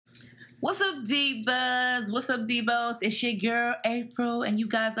What's up, Divas? What's up, Divos? It's your girl, April, and you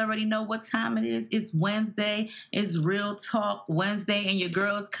guys already know what time it is. It's Wednesday. It's Real Talk Wednesday, and your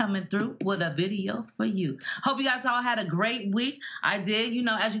girl's coming through with a video for you. Hope you guys all had a great week. I did. You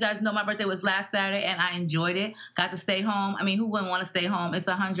know, as you guys know, my birthday was last Saturday, and I enjoyed it. Got to stay home. I mean, who wouldn't want to stay home? It's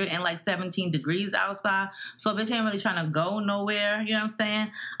 117 degrees outside, so bitch ain't really trying to go nowhere. You know what I'm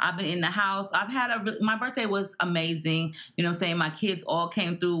saying? I've been in the house. My birthday was amazing. You know what I'm saying? My kids all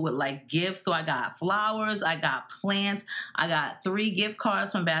came through with like gifts. So I got flowers, I got plants, I got 3 gift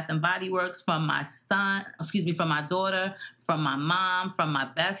cards from Bath and Body Works from my from my daughter, from my mom, from my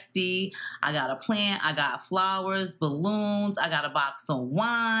bestie. I got a plant, I got flowers, balloons, I got a box of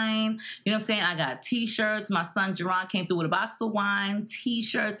wine. You know what I'm saying? I got t-shirts. My son Jerron came through with a box of wine,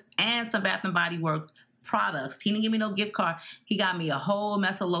 t-shirts, and some Bath and Body Works products. He didn't give me no gift card. He got me a whole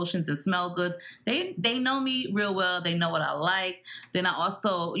mess of lotions and smell goods. They know me real well. They know what I like. Then I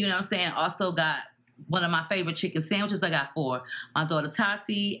also, you know what I'm saying, also got one of my favorite chicken sandwiches. I got for my daughter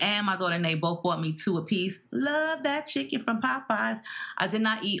Tati and my daughter Nate. Both bought me 2 apiece. Love that chicken from Popeyes. I did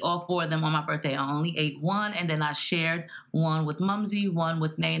not eat all 4 of them on my birthday. I only ate 1, and then I shared 1 with Mumsy, 1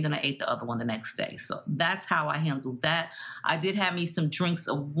 with Nate, and then I ate the other one the next day. So that's how I handled that. I did have me some drinks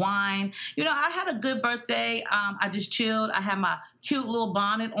of wine. You know, I had a good birthday. I just chilled. I had my cute little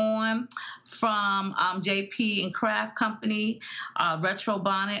bonnet on from JP and Craft Company, retro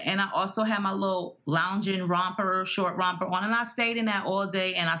bonnet, and I also had my little lounging romper, short romper on, and I stayed in that all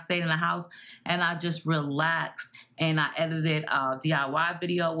day, and I stayed in the house, and I just relaxed, and I edited a DIY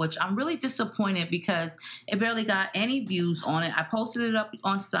video, which I'm really disappointed because it barely got any views on it. I posted it up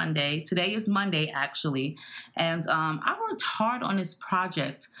on Sunday. Today is Monday, actually, and I worked hard on this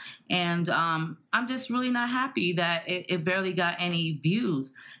project, and I'm just really not happy that it barely got any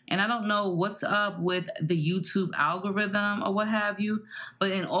views, and I don't know what's up with the YouTube algorithm or what have you,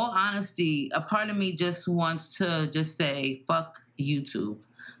 but in all honesty, a part of me just wants to just say, fuck YouTube.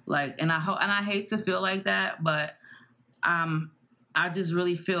 Like, and I hate to feel like that, but I just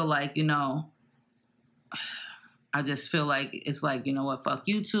really feel like, you know, I just feel like it's like, you know what, fuck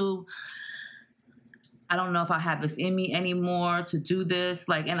YouTube. I don't know if I have this in me anymore to do this.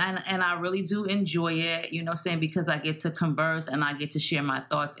 Like, and I really do enjoy it, you know what I'm saying, because I get to converse and I get to share my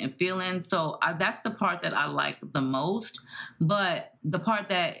thoughts and feelings. So that's the part that I like the most. But the part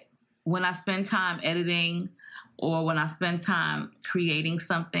that when I spend time editing or when I spend time creating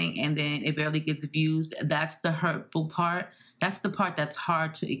something and then it barely gets views, that's the hurtful part. That's the part that's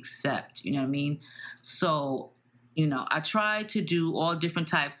hard to accept, you know what I mean? So, you know, I try to do all different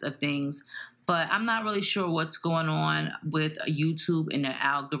types of things, but I'm not really sure what's going on with YouTube and their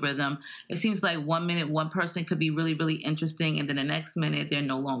algorithm. It seems like 1 minute one person could be really, really interesting, and then the next minute they're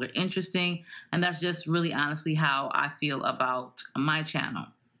no longer interesting. And that's just really honestly how I feel about my channel.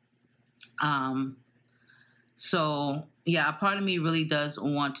 So yeah, a part of me really does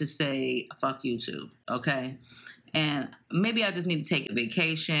want to say, fuck YouTube, okay? And maybe I just need to take a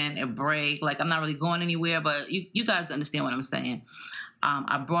vacation, a break. Like, I'm not really going anywhere, but you guys understand what I'm saying.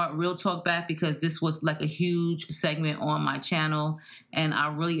 I brought Real Talk back because this was like a huge segment on my channel, and I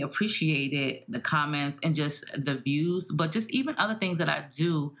really appreciated the comments and just the views, but just even other things that I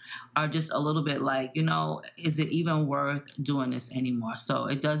do are just a little bit like, you know, is it even worth doing this anymore? So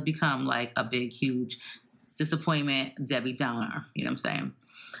it does become like a big, huge disappointment, Debbie Downer, you know what I'm saying?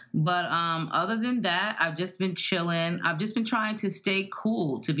 But other than that, I've just been chilling. I've just been trying to stay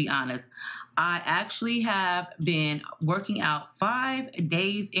cool, to be honest. I actually have been working out 5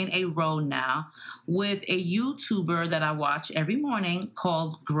 days in a row now with a YouTuber that I watch every morning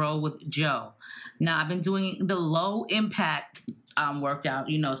called Grow with Joe. Now, I've been doing the low impact workout,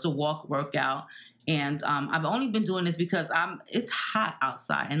 you know, so walk workout. And I've only been doing this because it's hot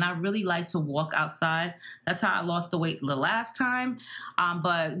outside, and I really like to walk outside. That's how I lost the weight the last time.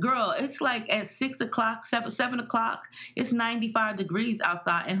 But girl, it's like at 6 o'clock, 7 o'clock, it's 95 degrees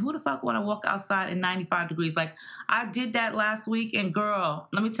outside. And who the fuck want to walk outside in 95 degrees? Like, I did that last week, and girl,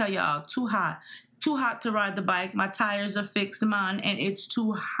 let me tell y'all, too hot. Too hot to ride the bike. My tires are fixed, man, and it's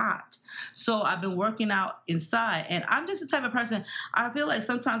too hot. So I've been working out inside, and I'm just the type of person, I feel like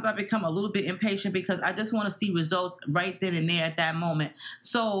sometimes I become a little bit impatient because I just want to see results right then and there at that moment.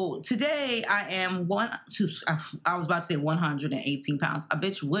 So today I am I was about to say 118 pounds. I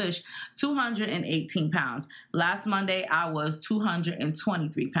bitch wish 218 pounds. Last Monday I was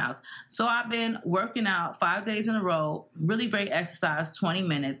 223 pounds. So I've been working out 5 days in a row, really great exercise, 20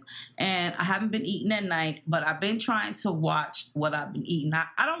 minutes, and I haven't been eating at night, but I've been trying to watch what I've been eating.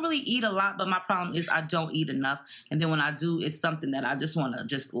 I don't really eat a lot, but my problem is I don't eat enough. And then when I do, it's something that I just want to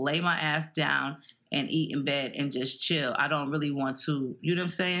just lay my ass down and eat in bed and just chill. I don't really want to, you know what I'm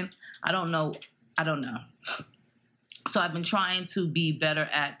saying? I don't know. So I've been trying to be better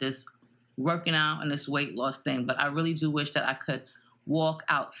at this working out and this weight loss thing, but I really do wish that I could walk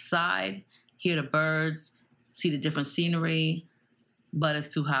outside, hear the birds, see the different scenery, but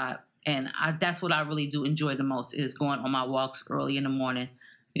it's too hot. And that's what I really do enjoy the most, is going on my walks early in the morning.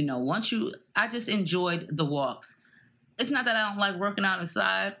 You know, I just enjoyed the walks. It's not that I don't like working out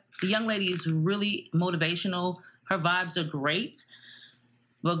inside. The young lady is really motivational. Her vibes are great.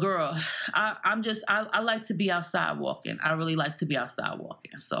 But girl, I like to be outside walking. I really like to be outside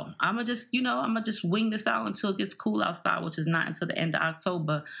walking. So I'm gonna just wing this out until it gets cool outside, which is not until the end of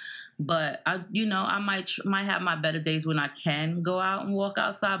October. But I might have my better days when I can go out and walk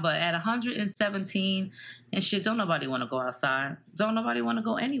outside. But at 117 and shit, don't nobody want to go outside. Don't nobody want to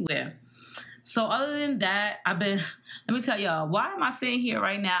go anywhere. So other than that, let me tell y'all, why am I sitting here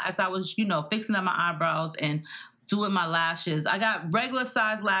right now as I was, fixing up my eyebrows and doing my lashes? I got regular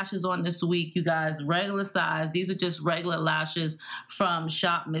size lashes on this week, you guys. Regular size. These are just regular lashes from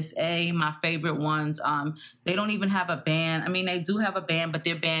Shop Miss A, my favorite ones. They don't even have a band. I mean, they do have a band, but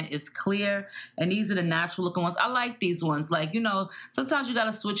their band is clear. And these are the natural looking ones. I like these ones. Like, sometimes you got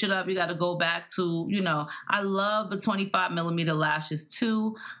to switch it up. You got to go back to, I love the 25 millimeter lashes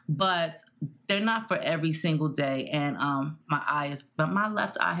too, but they're not for every single day. And my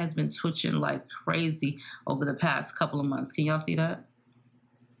left eye has been twitching like crazy over the past couple of months. Can y'all see that?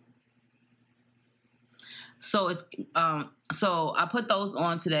 So I put those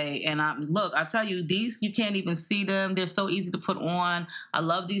on today, and I tell you, these, you can't even see them. They're so easy to put on. I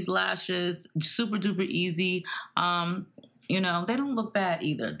love these lashes, super duper easy. They don't look bad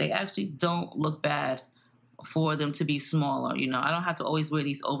either. They actually don't look bad for them to be smaller. I don't have to always wear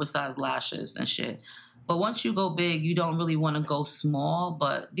these oversized lashes and shit. But once you go big, you don't really want to go small,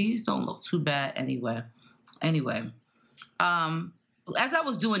 but these don't look too bad anyway. As I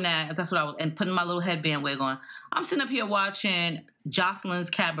was doing that, and putting my little headband wig on, I'm sitting up here watching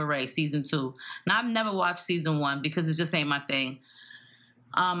Jocelyn's Cabaret season 2. Now, I've never watched season 1 because it just ain't my thing.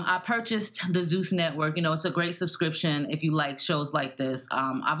 I purchased the Zeus Network. It's a great subscription if you like shows like this.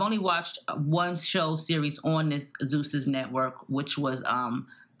 I've only watched one show series on this Zeus's network, which was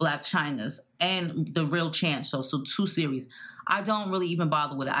Black China's and The Real Chance show. So 2 series. I don't really even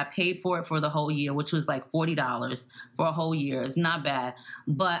bother with it. I paid for it for the whole year, which was like $40 for a whole year. It's not bad,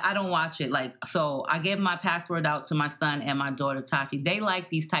 but I don't watch it. So I gave my password out to my son and my daughter Tati. They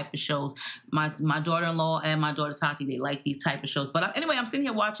like these type of shows. My daughter-in-law and my daughter Tati, they like these type of shows. But anyway, I'm sitting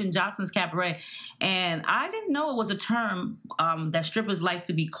here watching Jocelyn's Cabaret, and I didn't know it was a term that strippers like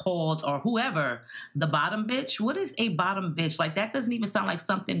to be called, or whoever, the bottom bitch. What is a bottom bitch? Like, that doesn't even sound like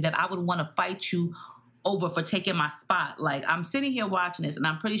something that I would want to fight you over for taking my spot. Like, I'm sitting here watching this, and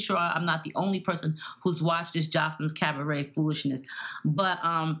I'm pretty sure I'm not the only person who's watched this Jocelyn's Cabaret foolishness. But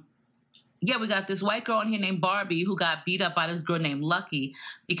yeah, we got this white girl in here named Barbie who got beat up by this girl named Lucky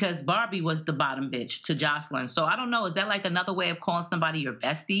because Barbie was the bottom bitch to Jocelyn. So I don't know. Is that like another way of calling somebody your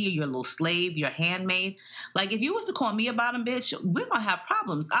bestie, or your little slave, your handmaid? Like, if you was to call me a bottom bitch, we're going to have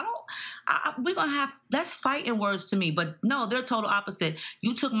problems. That's fighting words to me. But no, they're total opposite.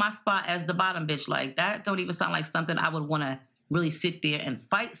 You took my spot as the bottom bitch. Like, that don't even sound like something I would want to really sit there and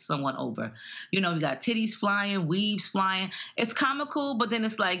fight someone over. We got titties flying, weaves flying. It's comical, but then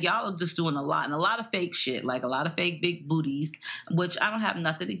it's like, y'all are just doing a lot, and a lot of fake shit, like a lot of fake big booties, which I don't have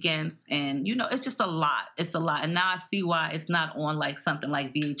nothing against. And, it's just a lot. It's a lot. And now I see why it's not on like something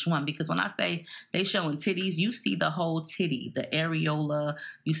like VH1, because when I say they showing titties, you see the whole titty, the areola,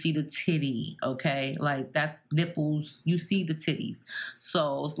 you see the titty, okay? Like, that's nipples, you see the titties.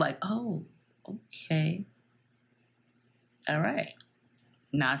 So it's like, oh, okay. All right.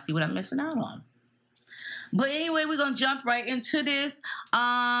 Now I see what I'm missing out on. But anyway, we're going to jump right into this.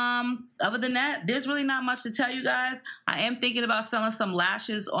 Other than that, there's really not much to tell you guys. I am thinking about selling some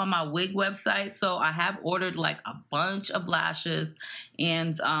lashes on my wig website. So I have ordered like a bunch of lashes,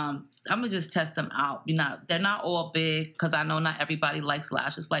 and I'm going to just test them out. They're not all big because I know not everybody likes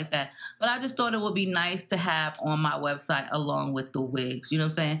lashes like that. But I just thought it would be nice to have on my website along with the wigs. You know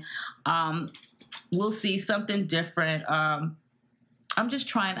what I'm saying? We'll see, something different. I'm just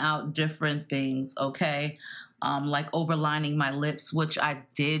trying out different things, okay? Like overlining my lips, which I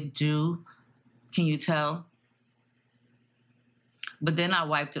did do. Can you tell? But then I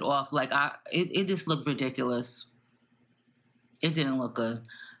wiped it off. Like, it just looked ridiculous. It didn't look good.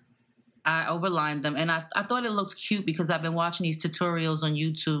 I overlined them, and I thought it looked cute because I've been watching these tutorials on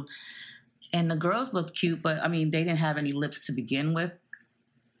YouTube, and the girls looked cute, but I mean, they didn't have any lips to begin with.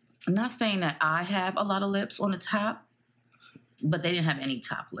 I'm not saying that I have a lot of lips on the top, but they didn't have any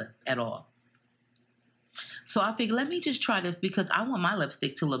top lip at all. So I figured, let me just try this because I want my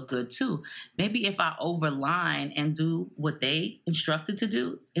lipstick to look good too. Maybe if I overline and do what they instructed to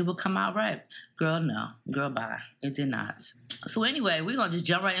do, it will come out right. Girl, no. Girl, bye. It did not. So anyway, we're going to just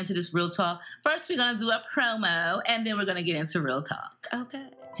jump right into this real talk. First, we're going to do a promo, and then we're going to get into real talk. Okay.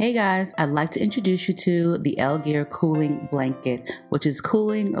 Hey guys, I'd like to introduce you to the Elegear cooling blanket, which is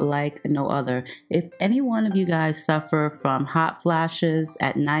cooling like no other. If any one of you guys suffer from hot flashes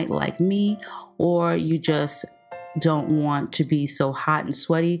at night like me, or you just don't want to be so hot and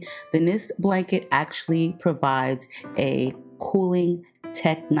sweaty, then this blanket actually provides a cooling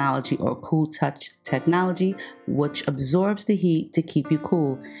technology or cool touch technology, which absorbs the heat to keep you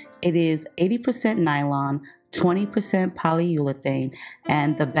cool. It is 80% nylon, 20% polyurethane,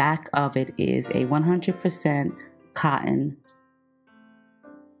 and the back of it is a 100% cotton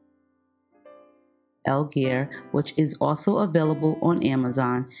Elegear, which is also available on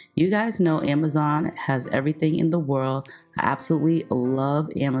Amazon. You guys know Amazon has everything in the world. I absolutely love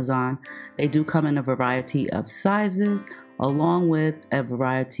Amazon. They do come in a variety of sizes, along with a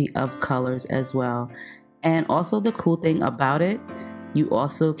variety of colors as well. And also the cool thing about it, you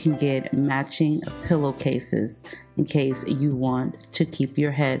also can get matching pillowcases in case you want to keep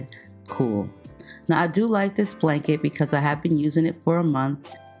your head cool. Now, I do like this blanket because I have been using it for a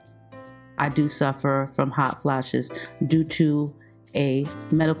month. I do suffer from hot flashes due to a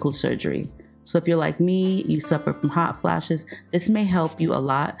medical surgery. So if you're like me, you suffer from hot flashes, this may help you a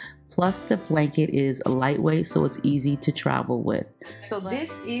lot. Plus, the blanket is lightweight, so it's easy to travel with. So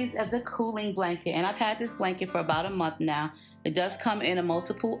this is the cooling blanket, and I've had this blanket for about a month now. It does come in a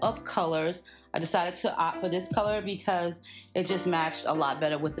multiple of colors. I decided to opt for this color because it just matched a lot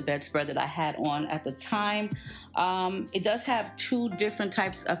better with the bedspread that I had on at the time. It does have two different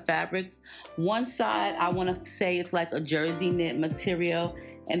types of fabrics. One side, I want to say it's like a jersey knit material,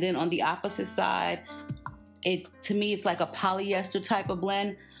 and then on the opposite side, to me, it's like a polyester type of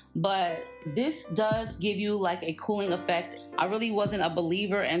blend. But this does give you like a cooling effect. I really wasn't a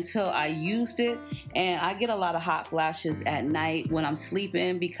believer until I used it, and I get a lot of hot flashes at night when I'm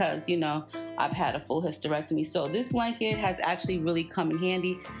sleeping because, you know, I've had a full hysterectomy. So this blanket has actually really come in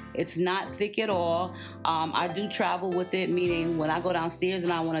handy. It's not thick at all. I do travel with it, meaning when I go downstairs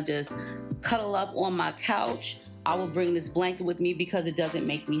and I want to just cuddle up on my couch, I will bring this blanket with me because it doesn't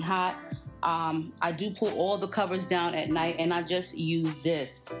make me hot. I do pull all the covers down at night, and I just use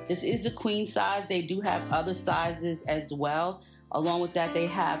this. This is the queen size. They do have other sizes as well. Along with that, they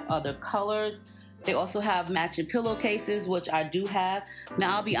have other colors. They also have matching pillowcases, which I do have.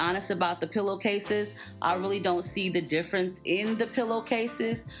 Now, I'll be honest about the pillowcases. I really don't see the difference in the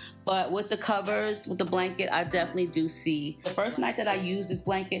pillowcases, but with the covers, with the blanket, I definitely do see. The first night that I used this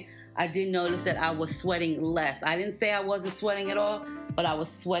blanket, I did notice that I was sweating less. I didn't say I wasn't sweating at all, but I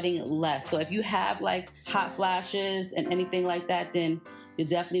was sweating less. So if you have like hot flashes and anything like that, then you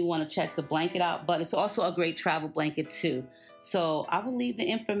definitely want to check the blanket out. But it's also a great travel blanket too. So I will leave the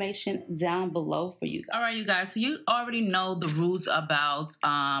information down below for you. All right, you guys. So you already know the rules about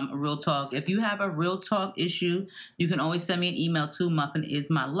Real Talk. If you have a Real Talk issue, you can always send me an email to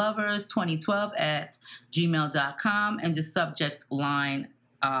muffinismylovers2012@gmail.com and just subject line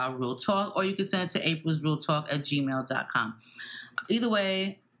Real Talk, or you can send it to aprilsrealtalk@gmail.com. Either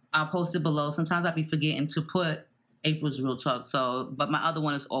way, I'll post it below. Sometimes I'll be forgetting to put April's Real Talk, but my other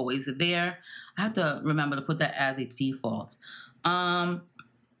one is always there. I have to remember to put that as a default. And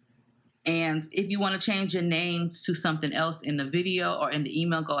if you want to change your name to something else in the video or in the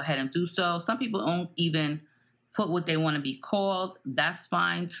email, go ahead and do so. Some people don't even put what they want to be called. That's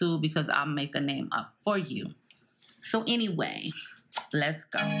fine too, because I'll make a name up for you. So anyway, let's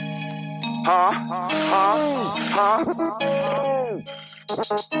go.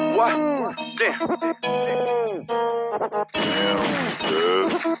 What?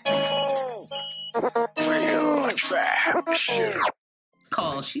 Real trap shit.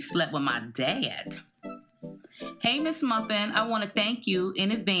 Call, she slept with my dad. Hey, Miss Muffin, I want to thank you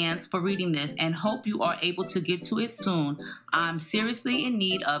in advance for reading this and hope you are able to get to it soon. I'm seriously in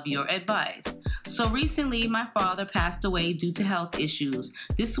need of your advice. So recently, my father passed away due to health issues.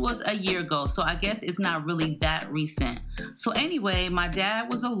 This was a year ago, so I guess it's not really that recent. So anyway, my dad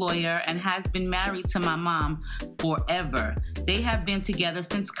was a lawyer and has been married to my mom forever. They have been together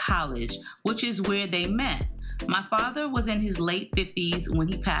since college, which is where they met. My father was in his late 50s when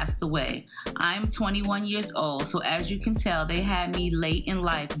he passed away. I'm 21 years old, so as you can tell, they had me late in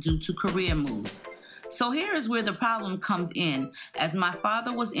life due to career moves. So here is where the problem comes in, as my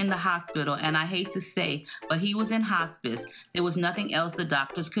father was in the hospital, and I hate to say, but he was in hospice. There was nothing else the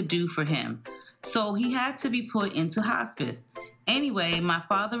doctors could do for him. So he had to be put into hospice. Anyway, my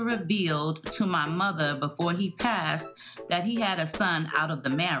father revealed to my mother before he passed that he had a son out of the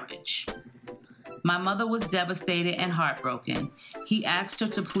marriage. My mother was devastated and heartbroken. He asked her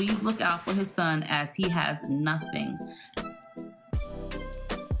to please look out for his son as he has nothing.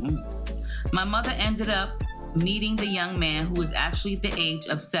 My mother ended up meeting the young man who is actually the age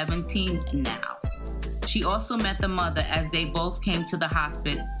of 17 now. She also met the mother as they both came to the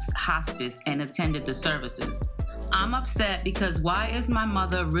hospice and attended the services. I'm upset because why is my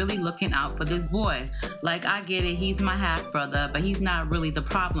mother really looking out for this boy? Like, I get it, he's my half-brother, but he's not really the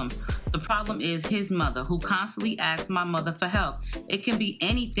problem. The problem is his mother, who constantly asks my mother for help. It can be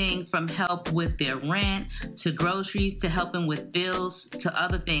anything from help with their rent, to groceries, to helping with bills, to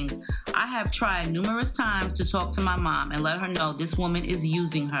other things. I have tried numerous times to talk to my mom and let her know this woman is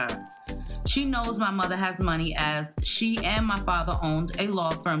using her. She knows my mother has money as she and my father owned a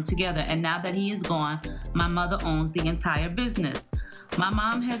law firm together, and now that he is gone, my mother owns the entire business. My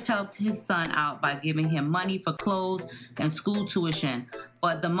mom has helped his son out by giving him money for clothes and school tuition,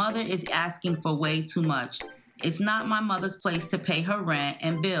 but the mother is asking for way too much. It's not my mother's place to pay her rent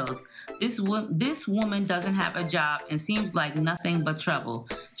and bills. This woman doesn't have a job and seems like nothing but trouble.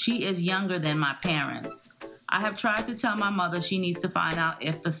 She is younger than my parents. I have tried to tell my mother she needs to find out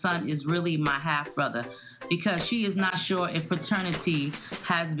if the son is really my half-brother because she is not sure if paternity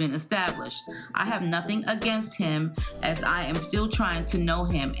has been established. I have nothing against him as I am still trying to know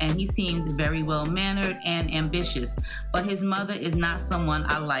him and he seems very well-mannered and ambitious, but his mother is not someone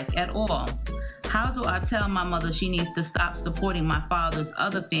I like at all. How do I tell my mother she needs to stop supporting my father's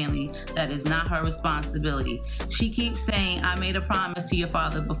other family that is not her responsibility? She keeps saying, I made a promise to your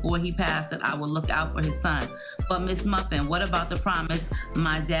father before he passed that I would look out for his son. But Miss Muffin, what about the promise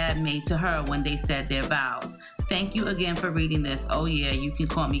my dad made to her when they said their vows? Thank you again for reading this. Oh yeah, you can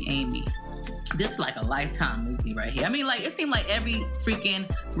call me Amy. This is like a Lifetime movie right here. I mean, like, it seemed like every freaking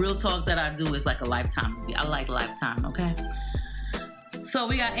real talk that I do is like a Lifetime movie. I like Lifetime, okay? So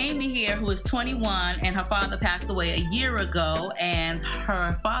we got Amy here, who is 21, and her father passed away a year ago, and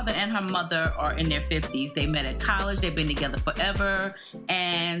her father and her mother are in their 50s. They met at college. They've been together forever,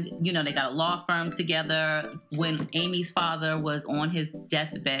 and, you know, they got a law firm together. When Amy's father was on his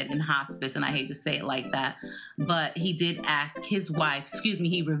deathbed in hospice, and I hate to say it like that, but he did ask his wife,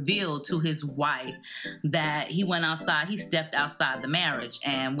 he revealed to his wife that he went outside, he stepped outside the marriage,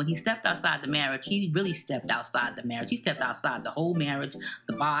 and when he stepped outside the marriage, he really stepped outside the marriage. He stepped outside the whole marriage,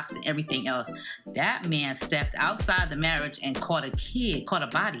 the box and everything else. That man stepped outside the marriage and caught a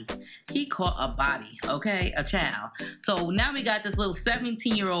body. He caught a body, okay? A child. So now we got this little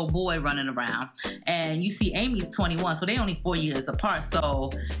 17-year-old boy running around, and you see Amy's 21, so they only 4 years apart. So,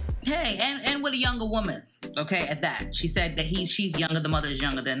 hey, and with a younger woman. Okay, at that. She said that she's younger, the mother is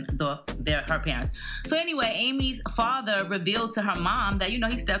younger than her parents. So anyway, Amy's father revealed to her mom that, you know,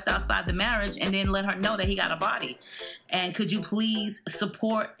 he stepped outside the marriage and then let her know that he got a body. And could you please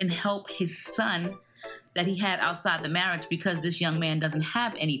support and help his son that he had outside the marriage because this young man doesn't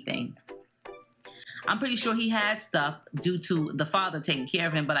have anything. I'm pretty sure he had stuff due to the father taking care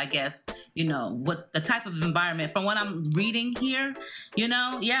of him, but I guess, you know, what the type of environment, from what I'm reading here, you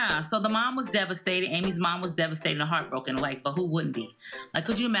know, yeah. So the mom was devastated. Amy's mom was devastated and heartbroken. Like, but who wouldn't be? Like,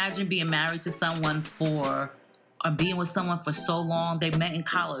 could you imagine being married to someone or being with someone for so long? They met in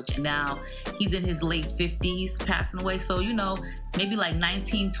college and now he's in his late 50s passing away. So, you know, maybe like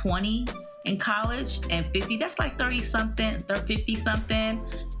 19, 20 in college, and 50, that's like 30-something, 50-something.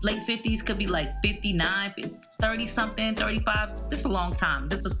 Late 50s could be like 59, 30-something, 35. This is a long time.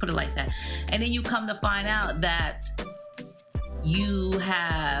 Let's just put it like that. And then you come to find out that you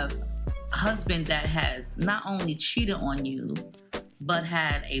have a husband that has not only cheated on you, but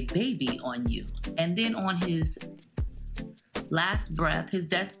had a baby on you. And then on his last breath, his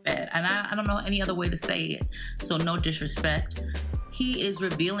deathbed, and I don't know any other way to say it, so no disrespect, he is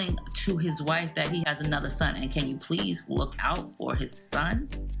revealing to his wife that he has another son, and can you please look out for his son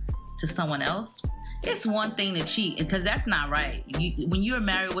to someone else? It's one thing to cheat, because that's not right. When you're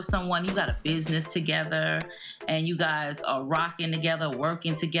married with someone, you got a business together, and you guys are rocking together,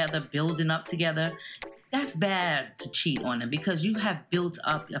 working together, building up together. That's bad to cheat on them, because you have built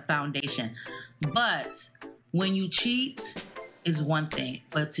up a foundation. But when you cheat is one thing,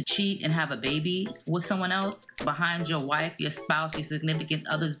 but to cheat and have a baby with someone else behind your wife, your spouse, your significant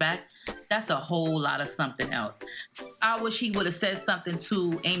other's back, that's a whole lot of something else. I wish he would have said something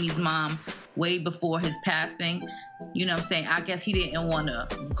to Amy's mom way before his passing. You know what I'm saying? I guess he didn't want to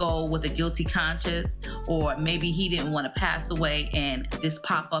go with a guilty conscience, or maybe he didn't want to pass away and this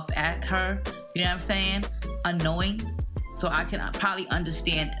pop up at her. You know what I'm saying? Unknowing. So I can probably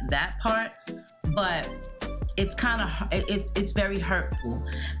understand that part. But it's kind of, it's very hurtful.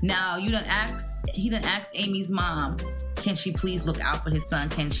 Now, he done asked Amy's mom, can she please look out for his son?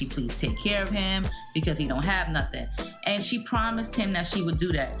 Can she please take care of him? Because he don't have nothing. And she promised him that she would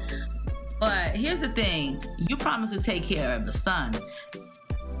do that. But here's the thing, you promised to take care of the son.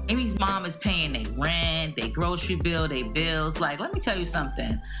 Amy's mom is paying their rent, their grocery bill, their bills. Like, let me tell you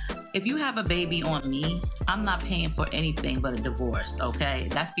something. If you have a baby on me, I'm not paying for anything but a divorce, okay?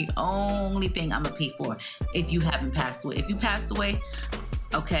 That's the only thing I'm gonna pay for if you haven't passed away. If you passed away,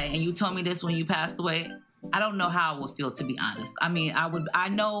 okay, and you told me this when you passed away, I don't know how I would feel, to be honest. I mean, I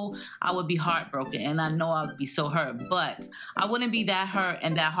know I would be heartbroken, and I know I would be so hurt, but I wouldn't be that hurt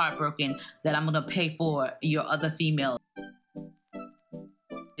and that heartbroken that I'm gonna pay for your other female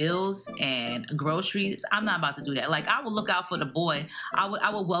bills and groceries. I'm not about to do that. Like, I would look out for the boy. I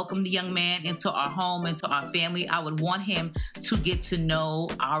would welcome the young man into our home, into our family. I would want him to get to know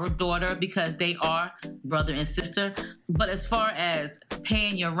our daughter because they are brother and sister. But as far as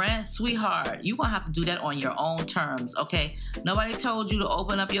paying your rent, sweetheart, you're gonna have to do that on your own terms, okay? Nobody told you to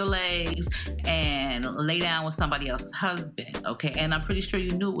open up your legs and lay down with somebody else's husband, okay? And I'm pretty sure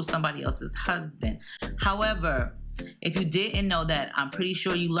you knew it was somebody else's husband. However, if you didn't know that, I'm pretty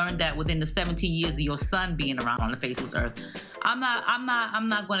sure you learned that within the 17 years of your son being around on the face of this earth. I'm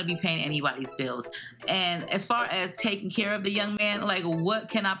not going to be paying anybody's bills. And as far as taking care of the young man, like, what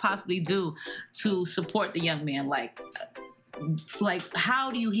can I possibly do to support the young man? Like, how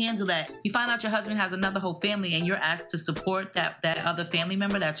do you handle that? You find out your husband has another whole family and you're asked to support that other family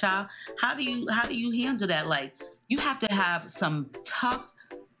member, that child. How do you handle that? Like, you have to have some tough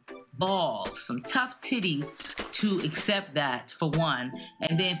balls, some tough titties to accept that, for one,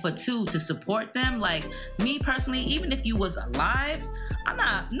 and then for two, to support them. Like, me personally, even if you was alive, I'm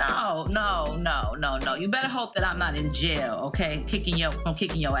not, no. You better hope that I'm not in jail, okay, kicking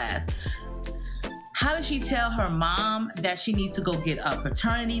your ass. How does she tell her mom that she needs to go get a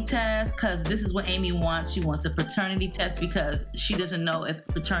paternity test? Because this is what Amy wants. She wants a paternity test because she doesn't know if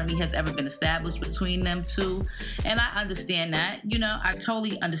paternity has ever been established between them two. And I understand that. You know, I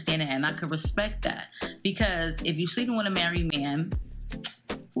totally understand it, and I could respect that. Because if you're sleeping with a married man,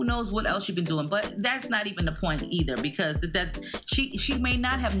 who knows what else you've been doing? But that's not even the point either, because she may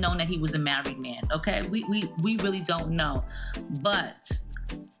not have known that he was a married man, okay? We really don't know. But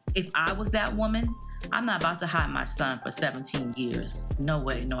if I was that woman, I'm not about to hide my son for 17 years. No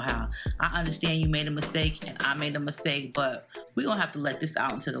way, no how. I understand you made a mistake and I made a mistake, but we're going to have to let this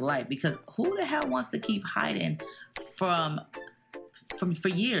out into the light, because who the hell wants to keep hiding for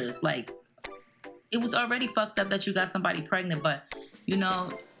years? Like, it was already fucked up that you got somebody pregnant, but, you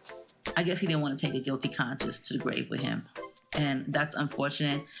know, I guess he didn't want to take a guilty conscience to the grave with him. And that's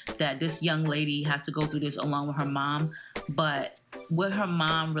unfortunate that this young lady has to go through this along with her mom. But what her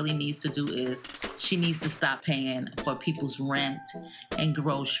mom really needs to do is she needs to stop paying for people's rent and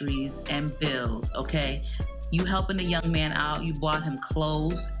groceries and bills, okay? You helping the young man out. You bought him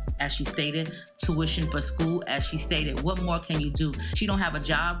clothes, as she stated, tuition for school, as she stated. What more can you do? She don't have a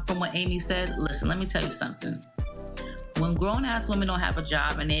job, from what Amy said. Listen, let me tell you something. When grown-ass women don't have a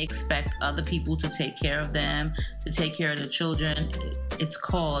job and they expect other people to take care of them, to take care of the children, it's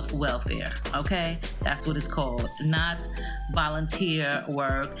called welfare, okay? That's what it's called. Not volunteer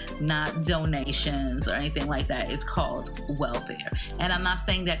work, not donations or anything like that. It's called welfare. And I'm not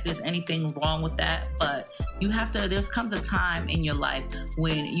saying that there's anything wrong with that, but you have to, there comes a time in your life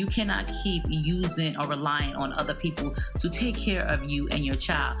when you cannot keep using or relying on other people to take care of you and your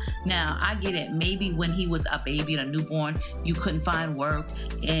child. Now, I get it. Maybe when he was a baby and a newborn, you couldn't find work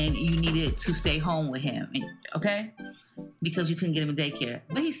and you needed to stay home with him, okay? Because you couldn't get him in daycare.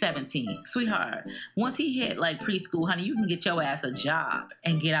 But he's 17, sweetheart. Once he hit like preschool, honey, you can get your ass a job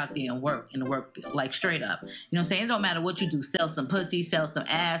and get out there and work in the work field, like straight up. You know what I'm saying? It don't matter what you do. Sell some pussy, sell some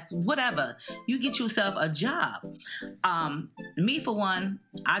ass, whatever. You get yourself a job. Me, for one,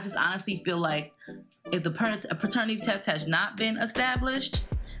 I just honestly feel like if the paternity test has not been established,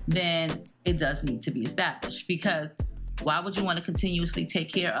 then it does need to be established, because why would you want to continuously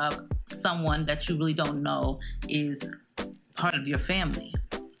take care of someone that you really don't know is part of your family?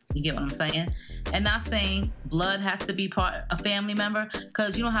 You get what I'm saying? And not saying blood has to be a family member,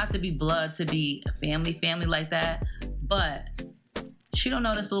 because you don't have to be blood to be a family like that. But she don't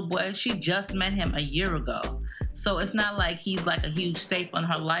know this little boy. She just met him a year ago. So it's not like he's like a huge staple in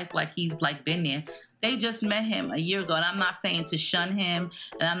her life, like he's like been there. They just met him a year ago, and I'm not saying to shun him,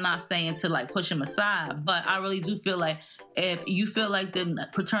 and I'm not saying to like push him aside, but I really do feel like if you feel like the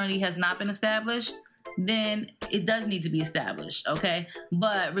paternity has not been established, then it does need to be established, okay?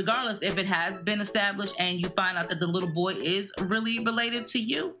 But regardless, if it has been established and you find out that the little boy is really related to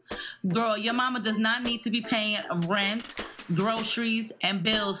you, girl, your mama does not need to be paying rent, groceries, and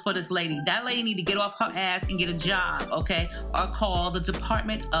bills for this lady. That lady need to get off her ass and get a job, okay? Or call the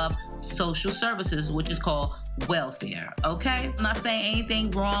Department of Social Services, which is called welfare, okay? I'm not saying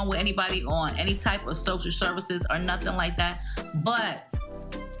anything wrong with anybody on any type of social services or nothing like that, but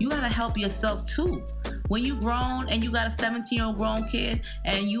you gotta help yourself too. When you grown and you got a 17-year-old grown kid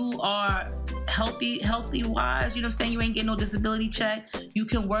and you are healthy wise, you know what I'm saying? You ain't getting no disability check. You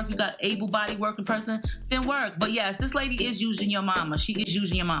can work, you got able-bodied working person, then work. But yes, this lady is using your mama. She is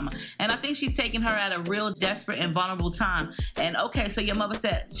using your mama. And I think she's taking her at a real desperate and vulnerable time. And okay, so your mother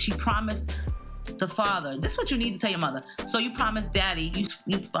said she promised the father. This is what you need to tell your mother. So you promised daddy,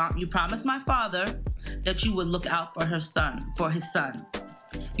 you promised my father that you would look out for his son.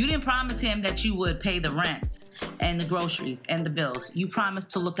 You didn't promise him that you would pay the rent and the groceries and the bills. You promised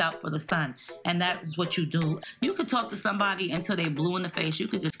to look out for the son, and that is what you do. You could talk to somebody until they blue in the face. You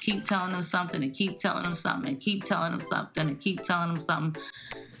could just keep telling them something and keep telling them something and keep telling them something and keep telling them something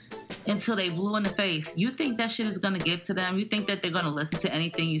until they blue in the face. You think that shit is going to get to them? You think that they're going to listen to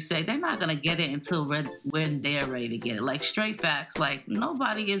anything you say? They're not going to get it until when they're ready to get it. Like, straight facts. Like,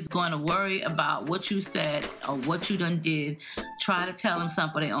 nobody is going to worry about what you said or what you done did. Try to tell them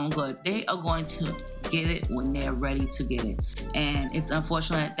something for their own good. They are going to get it when they're ready to get it. And it's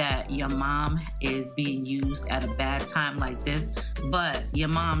unfortunate that your mom is being used at a bad time like this, but your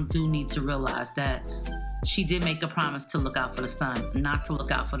mom do need to realize that she did make a promise to look out for the son, not to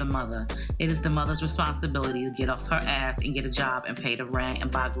look out for the mother. It is the mother's responsibility to get off her ass and get a job and pay the rent and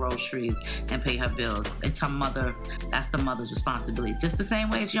buy groceries and pay her bills. It's her mother. That's the mother's responsibility. Just the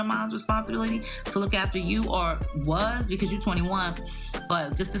same way it's your mom's responsibility to look after you, or was, because you're 21.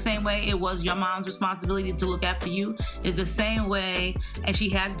 But just the same way it was your mom's responsibility to look after you is the same way, and she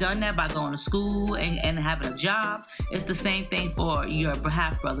has done that by going to school and having a job. It's the same thing for your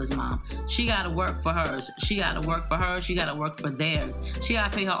half-brother's mom. She got to work for hers. She got to work for hers. She got to work for theirs. She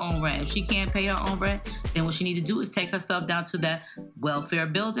got to pay her own rent. If she can't pay her own rent, then what she need to do is take herself down to that welfare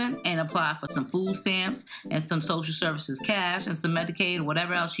building and apply for some food stamps and some social services cash and some Medicaid or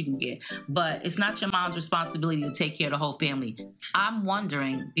whatever else she can get. But it's not your mom's responsibility to take care of the whole family. I'm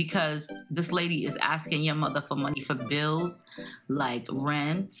wondering, because this lady is asking your mother for money for bills like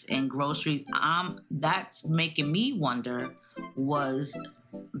rent and groceries, that's making me wonder, was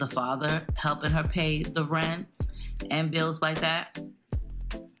the father helping her pay the rent and bills like that?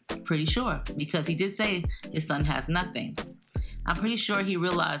 Pretty sure, because he did say his son has nothing. I'm pretty sure he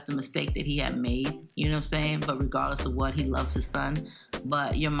realized the mistake that he had made, you know what I'm saying? But regardless of what, he loves his son.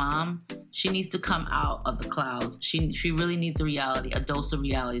 But your mom, she needs to come out of the clouds. She really needs a dose of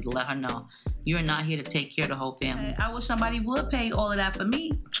reality to let her know you're not here to take care of the whole family. I wish somebody would pay all of that for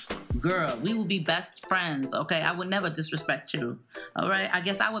me. Girl, we will be best friends, okay? I would never disrespect you, all right? I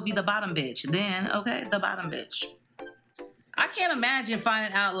guess I would be the bottom bitch then, okay? The bottom bitch. I can't imagine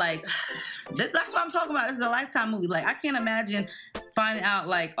finding out, like, that's what I'm talking about. This is a Lifetime movie. Like, I can't imagine finding out,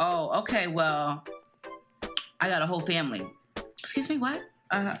 like, oh, okay, well, I got a whole family. Excuse me, what?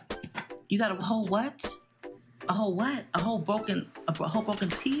 You got a whole what? A whole what? A whole broken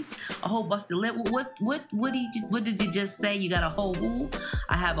teeth? A whole busted lip? What did you just say? You got a whole who?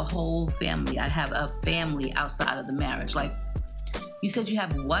 I have a whole family. I have a family outside of the marriage. Like, you said you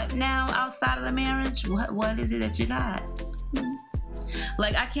have what now outside of the marriage? What is it that you got?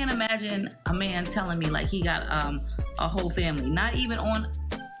 Like, I can't imagine a man telling me like he got a whole family. Not even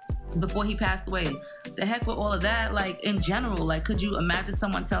before he passed away. The heck with all of that. Like, in general, like, could you imagine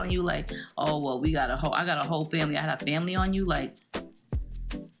someone telling you like, oh, well, I got a whole family. I had a family on you? Like,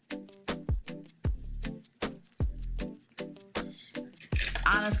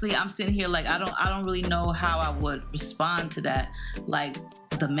 honestly, I'm sitting here like, I don't really know how I would respond to that. Like,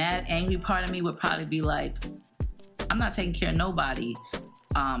 the mad, angry part of me would probably be like, I'm not taking care of nobody.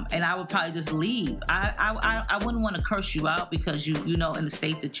 And I would probably just leave. I wouldn't want to curse you out because you know, in the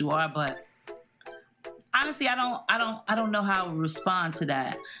state that you are, but honestly, I don't know how I would respond to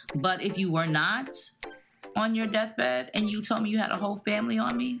that. But if you were not on your deathbed and you told me you had a whole family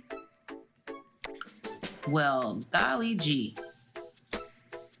on me, well, golly gee,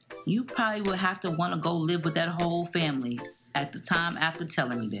 you probably would have to want to go live with that whole family at the time after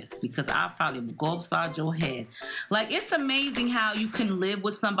telling me this, because I probably would go upside your head. Like, it's amazing how you can live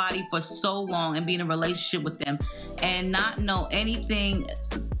with somebody for so long and be in a relationship with them and not know anything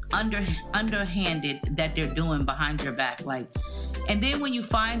underhanded that they're doing behind your back. Like, and then when you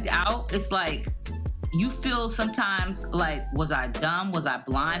find out, it's like, you feel sometimes like, was I dumb? Was I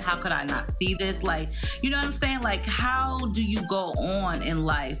blind? How could I not see this? Like, you know what I'm saying? Like, how do you go on in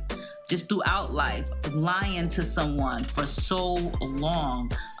life, just throughout life, lying to someone for so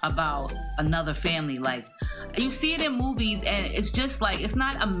long about another family? Like, you see it in movies and it's just like, it's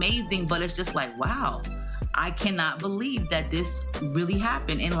not amazing, but it's just like, wow, I cannot believe that this really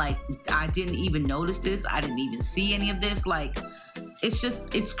happened. And like, I didn't even notice this. I didn't even see any of this. Like,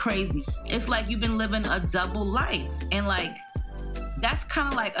 it's crazy. It's like you've been living a double life. And like, that's kind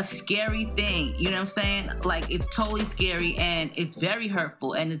of like a scary thing. You know what I'm saying? Like, it's totally scary and it's very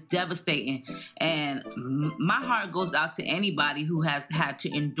hurtful and it's devastating. And my heart goes out to anybody who has had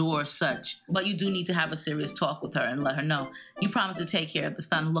to endure such. But you do need to have a serious talk with her and let her know you promise to take care of the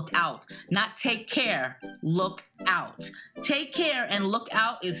son. Look out. Not take care. Look out. Take care and look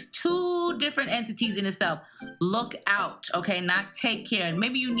out is two different entities in itself. Look out, okay? Not take care. And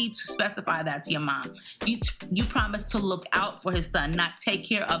maybe you need to specify that to your mom. You promise to look out for his son, not take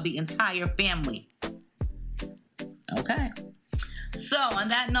care of the entire family. Okay. So on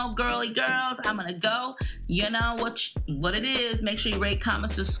that note, girly girls, I'm gonna go. You know what it is. Make sure you rate,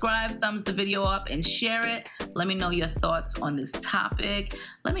 comment, subscribe, thumbs the video up, and share it. Let me know your thoughts on this topic.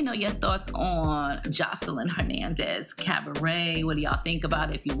 Let me know your thoughts on Jocelyn Hernandez Cabaret. What do y'all think about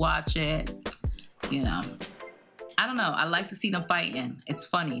it if you watch it? You know, I don't know. I like to see them fighting. It's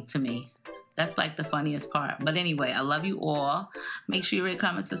funny to me. That's like the funniest part. But anyway, I love you all. Make sure you rate,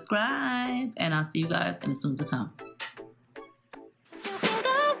 comment, subscribe, and I'll see you guys in the soon to come.